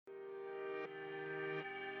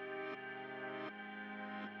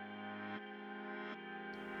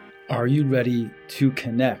Are you ready to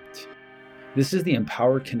connect? This is the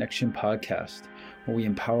Empower Connection podcast, where we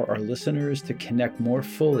empower our listeners to connect more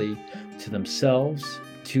fully to themselves,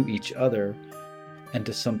 to each other, and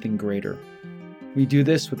to something greater. We do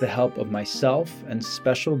this with the help of myself and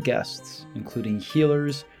special guests, including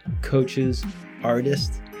healers, coaches,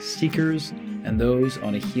 artists, seekers, and those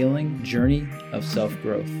on a healing journey of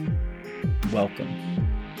self-growth. Welcome.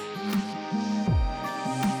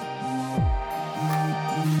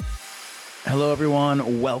 Hello,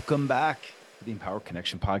 everyone. Welcome back to the Empower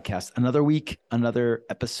Connection podcast. Another week, another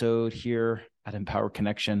episode here at Empower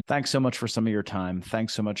Connection. Thanks so much for some of your time.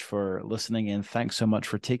 Thanks so much for listening in. Thanks so much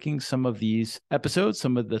for taking some of these episodes,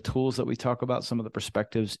 some of the tools that we talk about, some of the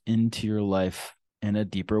perspectives into your life in a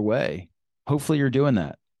deeper way. Hopefully you're doing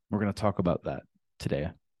that. We're going to talk about that today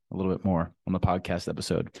a little bit more on the podcast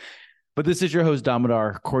episode. But this is your host,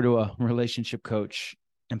 Damodar, Cordua, relationship coach,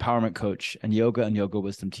 empowerment coach, and yoga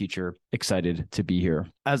wisdom teacher. Excited to be here.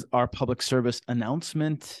 As our public service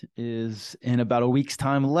announcement is in about a week's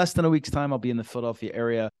time, less than a week's time, I'll be in the Philadelphia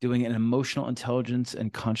area doing an emotional intelligence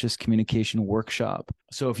and conscious communication workshop.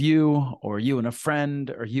 So if you and a friend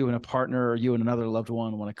or you and a partner or you and another loved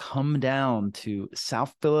one want to come down to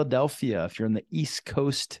South Philadelphia, if you're in the East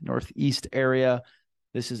Coast, Northeast area,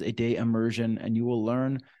 this is a day immersion and you will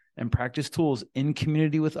learn and practice tools in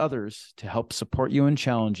community with others to help support you and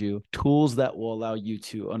challenge you, tools that will allow you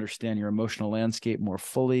to understand your emotional landscape more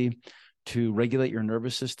fully, to regulate your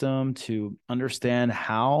nervous system, to understand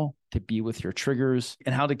how to be with your triggers,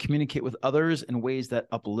 and how to communicate with others in ways that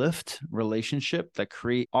uplift relationship, that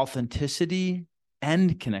create authenticity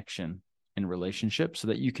and connection in relationships so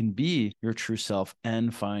that you can be your true self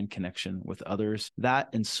and find connection with others. That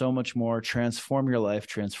and so much more. Transform your life,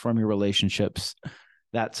 transform your relationships.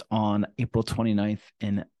 That's on April 29th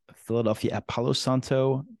in Philadelphia at Palo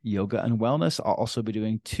Santo Yoga and Wellness. I'll also be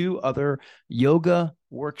doing 2 other yoga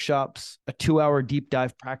workshops, a 2-hour deep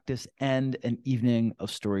dive practice, and an evening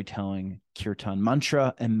of storytelling, kirtan,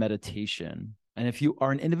 mantra, and meditation. And if you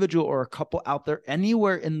are an individual or a couple out there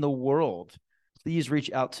anywhere in the world, please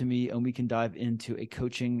reach out to me and we can dive into a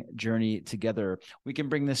coaching journey together. We can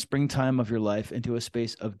bring this springtime of your life into a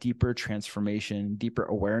space of deeper transformation, deeper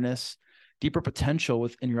awareness, deeper potential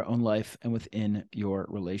within your own life and within your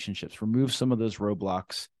relationships. Remove some of those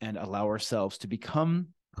roadblocks and allow ourselves to become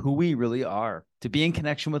who we really are, to be in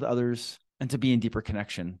connection with others and to be in deeper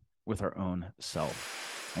connection with our own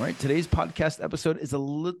self. All right, today's podcast episode is a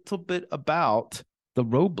little bit about the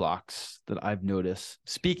roadblocks that I've noticed.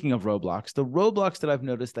 Speaking of roadblocks, the roadblocks that I've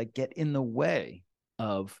noticed that get in the way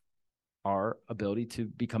of our ability to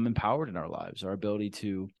become empowered in our lives, our ability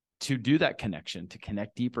to do that connection, to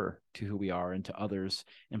connect deeper to who we are and to others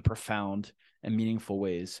in profound and meaningful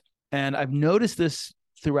ways. And I've noticed this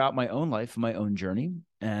throughout my own life, my own journey,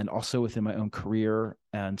 and also within my own career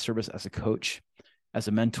and service as a coach, as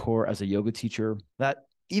a mentor, as a yoga teacher, that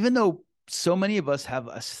even though so many of us have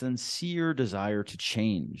a sincere desire to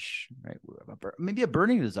change, right? Maybe a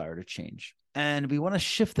burning desire to change, and we want to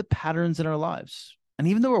shift the patterns in our lives. And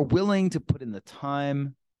even though we're willing to put in the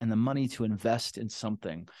time and the money to invest in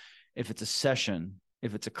something, if it's a session,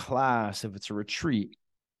 if it's a class, if it's a retreat,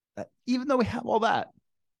 even though we have all that,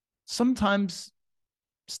 sometimes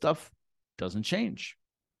stuff doesn't change,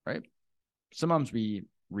 right? Sometimes we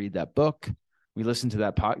read that book, we listen to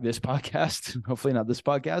this podcast, hopefully not this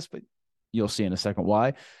podcast, but you'll see in a second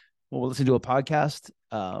why. We'll listen to a podcast,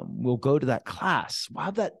 we'll go to that class, we'll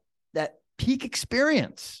have that peak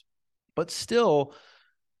experience, but still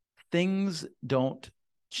things don't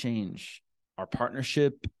change. Our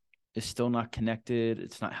partnership is still not connected.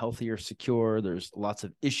 It's not healthy or secure. There's lots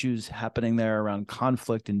of issues happening there around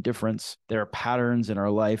conflict and difference. There are patterns in our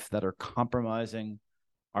life that are compromising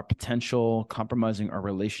our potential, compromising our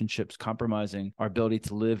relationships, compromising our ability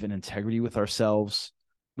to live in integrity with ourselves.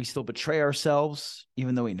 We still betray ourselves,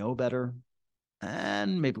 even though we know better.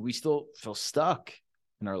 And maybe we still feel stuck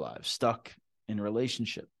in our lives, stuck in a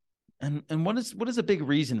relationship. And what is a big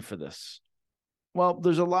reason for this? Well,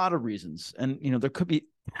 there's a lot of reasons, and there could be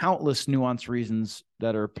countless nuanced reasons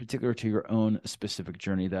that are particular to your own specific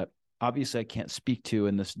journey that obviously I can't speak to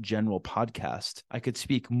in this general podcast. I could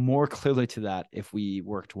speak more clearly to that if we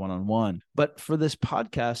worked one-on-one. But for this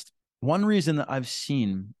podcast, one reason that I've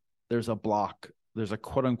seen there's a block, there's a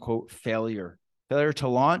quote unquote failure to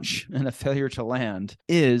launch and a failure to land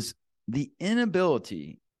is the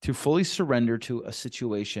inability to fully surrender to a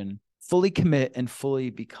situation, fully commit and fully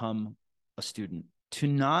become a student, to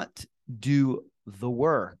not do the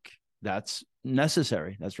work that's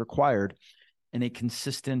necessary, that's required in a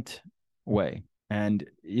consistent way. And,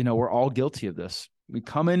 we're all guilty of this. We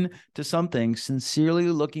come in to something sincerely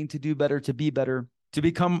looking to do better, to be better, to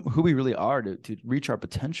become who we really are, to reach our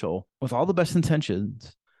potential with all the best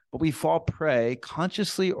intentions. But we fall prey,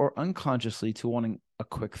 consciously or unconsciously, to wanting a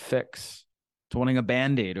quick fix, to wanting a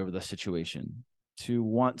Band-Aid over the situation, to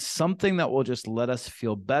want something that will just let us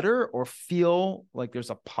feel better or feel like there's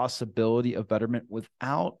a possibility of betterment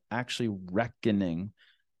without actually reckoning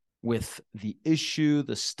with the issue,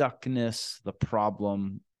 the stuckness, the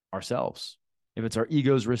problem ourselves. If it's our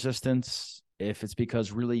ego's resistance, if it's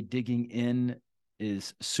because really digging in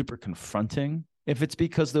is super confronting, if it's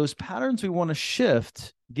because those patterns we want to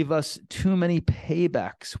shift give us too many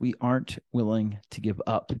paybacks we aren't willing to give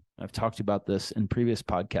up. I've talked about this in previous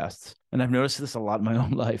podcasts, and I've noticed this a lot in my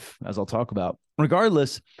own life, as I'll talk about.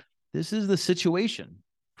 Regardless, this is the situation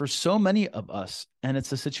for so many of us, and it's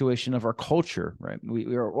the situation of our culture, right?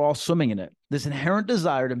 We are all swimming in it. This inherent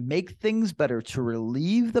desire to make things better, to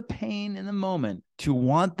relieve the pain in the moment, to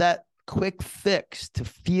want that quick fix, to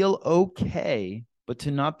feel okay, but to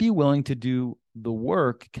not be willing to do the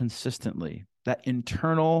work consistently, that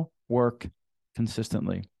internal work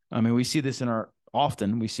consistently. I mean, we see this in our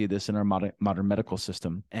modern medical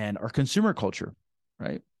system and our consumer culture,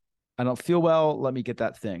 right? I don't feel well. Let me get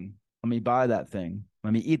that thing. Let me buy that thing.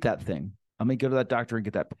 Let me eat that thing. Let me go to that doctor and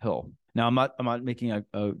get that pill. Now, I'm not making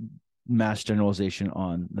a mass generalization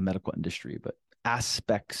on the medical industry, but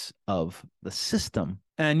aspects of the system.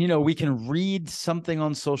 And, we can read something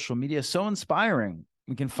on social media so inspiring.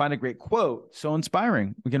 We can find a great quote so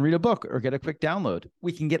inspiring. We can read a book or get a quick download.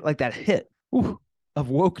 We can get like that hit of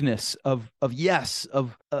wokeness, of yes,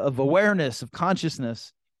 of awareness, of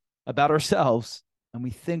consciousness about ourselves. And we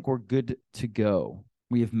think we're good to go.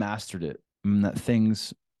 We have mastered it, and that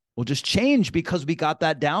things will just change because we got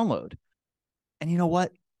that download. And you know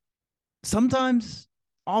what? Sometimes,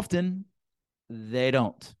 often, they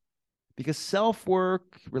don't. Because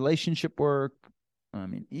self-work, relationship work, I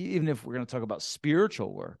mean, even if we're going to talk about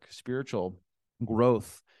spiritual work, spiritual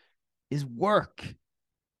growth is work.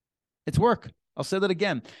 It's work. I'll say that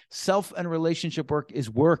again. Self and relationship work is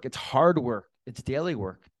work. It's hard work. It's daily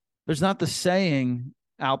work. There's not the saying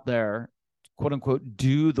out there, quote unquote,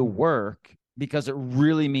 do the work, because it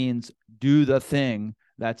really means do the thing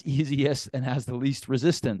that's easiest and has the least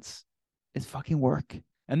resistance. It's fucking work.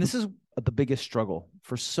 And this is the biggest struggle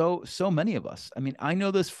for so many of us. I mean, I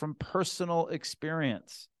know this from personal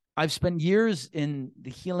experience. I've spent years in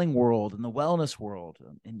the healing world, in the wellness world,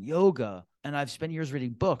 in yoga, and I've spent years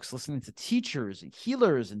reading books, listening to teachers and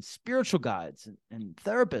healers and spiritual guides and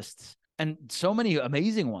therapists, and so many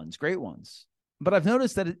amazing ones, great ones. But I've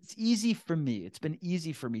noticed that it's been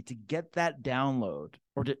easy for me to get that download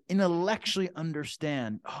or to intellectually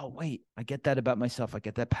understand, oh, wait, I get that about myself. I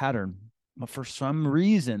get that pattern. But for some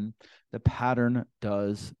reason, the pattern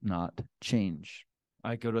does not change.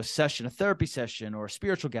 I go to a therapy session or a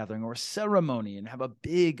spiritual gathering or a ceremony and have a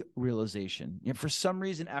big realization. For some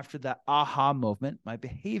reason, after that aha moment, my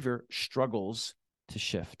behavior struggles to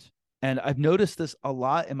shift. And I've noticed this a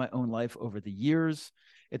lot in my own life over the years.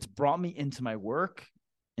 It's brought me into my work,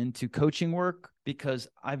 into coaching work, because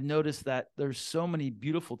I've noticed that there's so many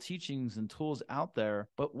beautiful teachings and tools out there.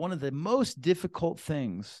 But one of the most difficult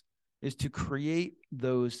things is to create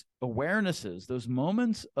those awarenesses, those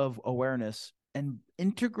moments of awareness, and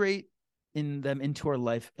integrate them into our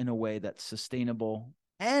life in a way that's sustainable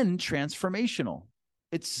and transformational.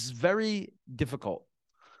 It's very difficult.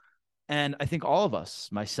 And I think all of us,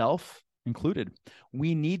 myself included,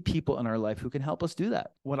 we need people in our life who can help us do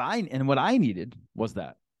that. What I needed was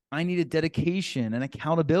that. I needed dedication and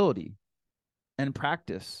accountability and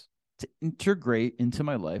practice to integrate into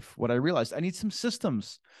my life what I realized. I need some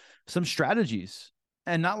systems, some strategies,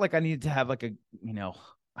 and not like I needed to have like a,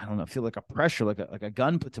 I don't know, feel like a pressure, like a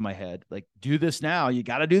gun put to my head. Like, do this now. You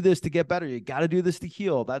got to do this to get better. You got to do this to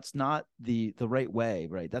heal. That's not the right way,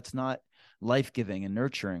 right? That's not life-giving and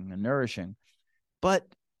nurturing and nourishing. But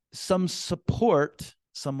some support,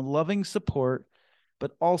 some loving support,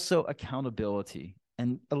 but also accountability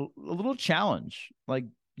and a little challenge. Like,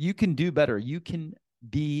 you can do better. You can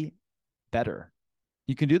be better.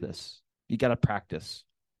 You can do this. You got to practice.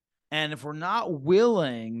 And if we're not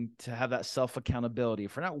willing to have that self-accountability,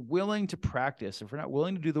 if we're not willing to practice, if we're not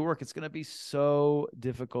willing to do the work, it's going to be so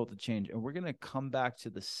difficult to change. And we're going to come back to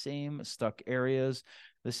the same stuck areas,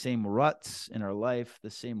 the same ruts in our life, the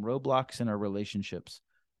same roadblocks in our relationships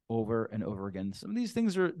over and over again. Some of these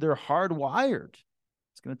things they're hardwired.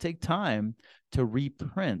 It's going to take time to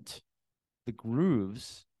reprint the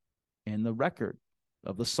grooves in the record.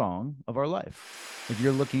 of the song of our life. If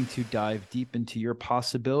you're looking to dive deep into your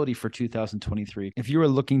possibility for 2023, if you are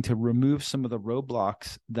looking to remove some of the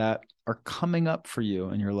roadblocks that are coming up for you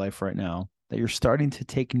in your life right now, that you're starting to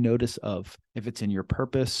take notice of, if it's in your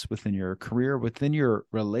purpose, within your career, within your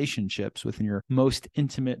relationships, within your most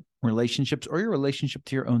intimate relationships, or your relationship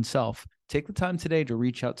to your own self, take the time today to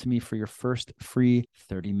reach out to me for your first free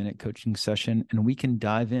 30-minute coaching session, and we can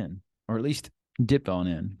dive in, or at least dip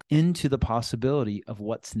on into the possibility of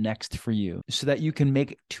what's next for you, so that you can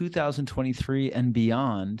make 2023 and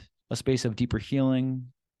beyond a space of deeper healing,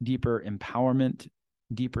 deeper empowerment,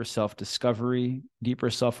 deeper self-discovery, deeper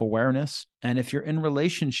self-awareness. And if you're in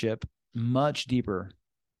relationship, much deeper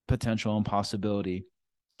potential and possibility,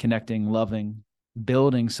 connecting, loving,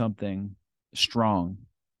 building something strong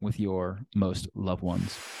with your most loved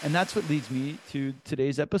ones. And that's what leads me to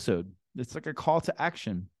today's episode. It's like a call to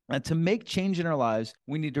action. And to make change in our lives,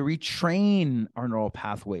 we need to retrain our neural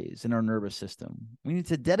pathways in our nervous system. We need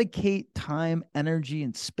to dedicate time, energy,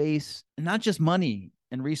 and space, and not just money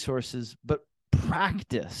and resources, but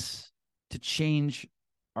practice to change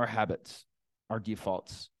our habits, our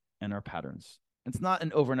defaults, and our patterns. It's not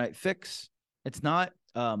an overnight fix. It's not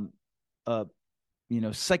a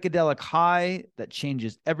psychedelic high that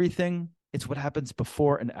changes everything. It's what happens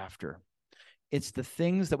before and after. It's the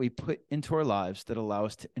things that we put into our lives that allow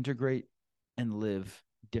us to integrate and live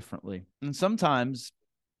differently. And sometimes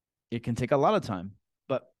it can take a lot of time,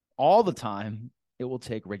 but all the time, it will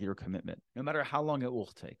take regular commitment, no matter how long it will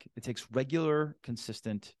take. It takes regular,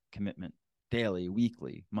 consistent commitment, daily,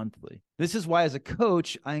 weekly, monthly. This is why, as a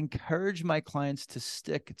coach, I encourage my clients to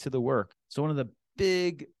stick to the work. So one of the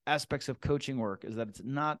big aspects of coaching work is that it's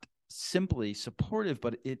not simply supportive,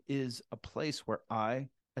 but it is a place where I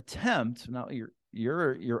attempt, now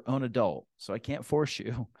you're your own adult, so I can't force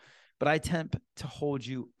you, but I attempt to hold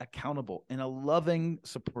you accountable in a loving,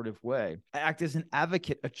 supportive way. I act as an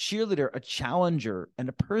advocate, a cheerleader, a challenger, and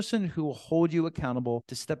a person who will hold you accountable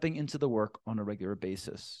to stepping into the work on a regular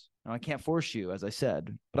basis. Now, I can't force you, as I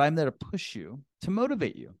said, but I'm there to push you, to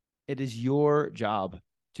motivate you. It is your job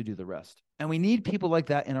to do the rest. And we need people like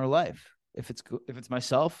that in our life. If it's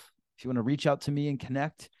myself, if you want to reach out to me and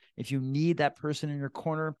connect, if you need that person in your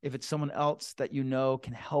corner, if it's someone else that you know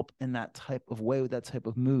can help in that type of way, with that type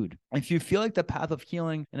of mood. If you feel like the path of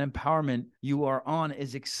healing and empowerment you are on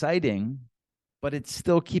is exciting, but it's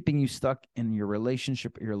still keeping you stuck in your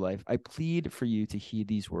relationship or your life, I plead for you to heed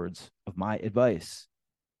these words of my advice,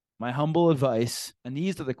 my humble advice. And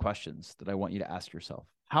these are the questions that I want you to ask yourself.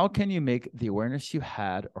 How can you make the awareness you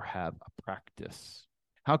had or have a practice?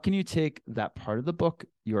 How can you take that part of the book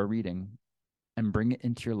you are reading and bring it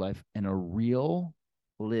into your life in a real,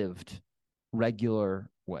 lived, regular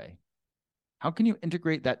way? How can you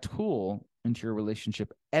integrate that tool into your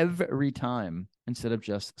relationship every time instead of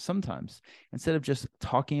just sometimes, instead of just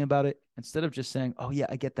talking about it, instead of just saying, oh yeah,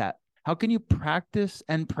 I get that? How can you practice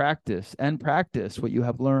and practice and practice what you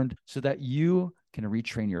have learned so that you can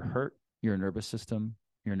retrain your hurt, your nervous system,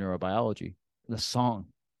 your neurobiology, the song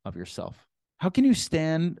of yourself? How can you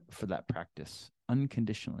stand for that practice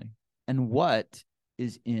unconditionally? And what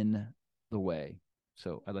is in the way?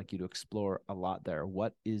 So I'd like you to explore a lot there.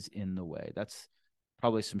 What is in the way? That's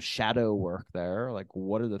probably some shadow work there. Like,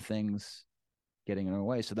 what are the things getting in our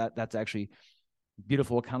way? So that's actually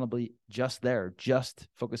beautiful accountability just there, just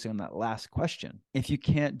focusing on that last question. If you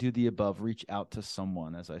can't do the above, reach out to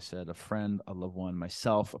someone. As I said, a friend, a loved one,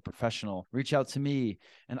 myself, a professional. Reach out to me,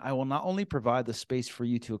 and I will not only provide the space for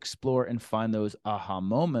you to explore and find those aha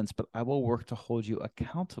moments, but I will work to hold you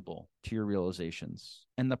accountable to your realizations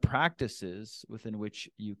and the practices within which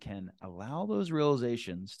you can allow those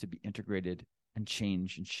realizations to be integrated and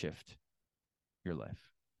change and shift your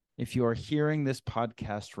life. If you are hearing this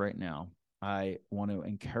podcast right now, I want to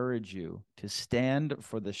encourage you to stand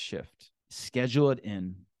for the shift. Schedule it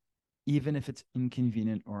in, even if it's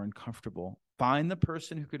inconvenient or uncomfortable. Find the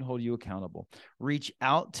person who can hold you accountable. Reach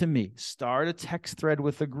out to me. Start a text thread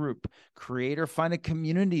with a group. Create or find a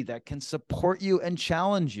community that can support you and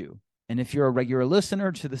challenge you. And if you're a regular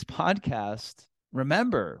listener to this podcast,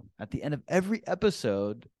 remember, at the end of every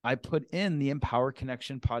episode, I put in the Empower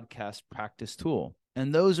Connection podcast practice tool.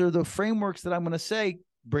 And those are the frameworks that I'm going to say,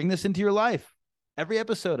 bring this into your life. Every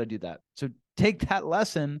episode I do that. So take that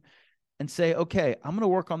lesson and say, okay, I'm going to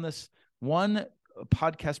work on this one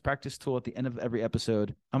podcast practice tool at the end of every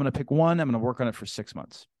episode. I'm going to pick one. I'm going to work on it for 6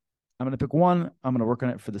 months. I'm going to pick one. I'm going to work on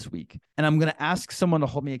it for this week. And I'm going to ask someone to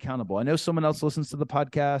hold me accountable. I know someone else listens to the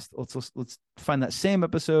podcast. Let's find that same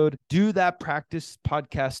episode, do that practice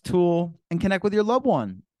podcast tool, and connect with your loved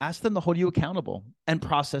one. Ask them to hold you accountable and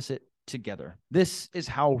process it together. This is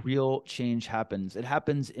how real change happens. It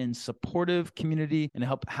happens in supportive community, and it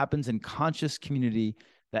happens in conscious community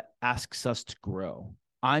that asks us to grow.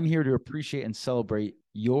 I'm here to appreciate and celebrate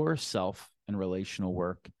your self and relational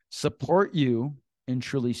work, support you in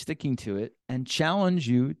truly sticking to it, and challenge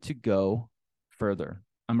you to go further.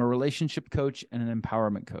 I'm a relationship coach and an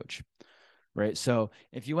empowerment coach, right? So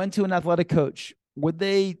if you went to an athletic coach, would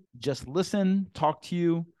they just listen, talk to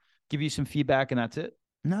you, give you some feedback, and that's it?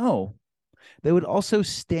 No. They would also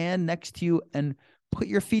stand next to you and put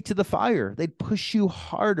your feet to the fire. They'd push you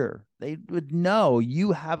harder. They would know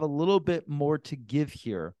you have a little bit more to give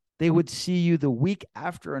here. They would see you the week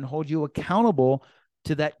after and hold you accountable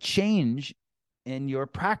to that change in your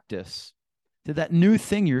practice, to that new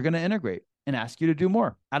thing you're going to integrate, and ask you to do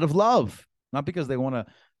more out of love, not because they want to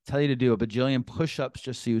tell you to do a bajillion push-ups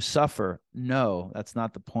just so you suffer. No, that's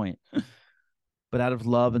not the point. But out of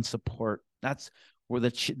love and support, that's where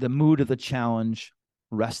the mood of the challenge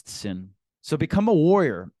rests in. So become a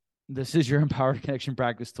warrior. This is your Empowered Connection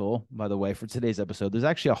practice tool, by the way, for today's episode. There's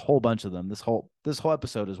actually a whole bunch of them. This whole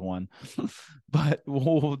episode is one, but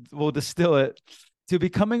we'll distill it to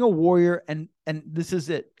becoming a warrior. And this is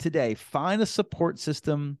it today. Find a support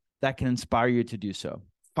system that can inspire you to do so.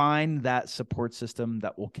 Find that support system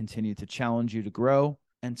that will continue to challenge you to grow,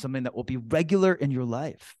 and something that will be regular in your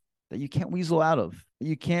life, that you can't weasel out of, that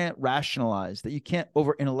you can't rationalize, that you can't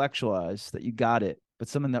over-intellectualize, that you got it, but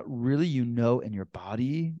something that really you know in your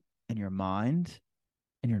body, in your mind,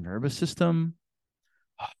 in your nervous system.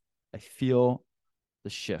 I feel the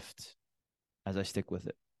shift as I stick with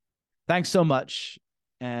it. Thanks so much.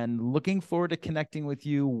 And looking forward to connecting with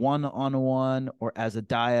you one-on-one or as a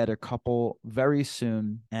dyad or couple very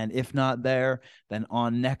soon. And if not there, then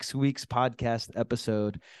on next week's podcast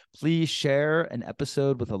episode. Please share an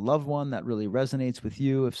episode with a loved one that really resonates with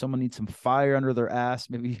you. If someone needs some fire under their ass,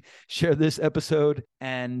 maybe share this episode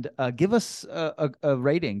and give us a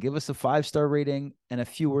rating. Give us a 5-star rating and a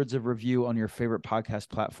few words of review on your favorite podcast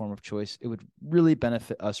platform of choice. It would really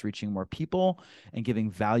benefit us reaching more people and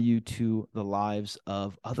giving value to the lives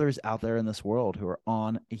of others out there in this world who are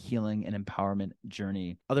on a healing and empowerment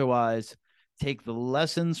journey. Otherwise, take the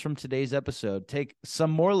lessons from today's episode, take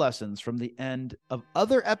some more lessons from the end of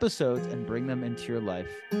other episodes, and bring them into your life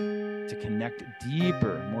to connect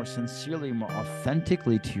deeper, more sincerely, more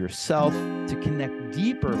authentically to yourself, to connect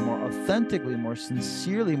deeper, more authentically, more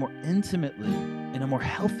sincerely, more intimately, in a more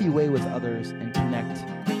healthy way with others, and connect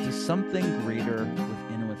to something greater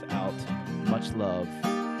within and without. Much love.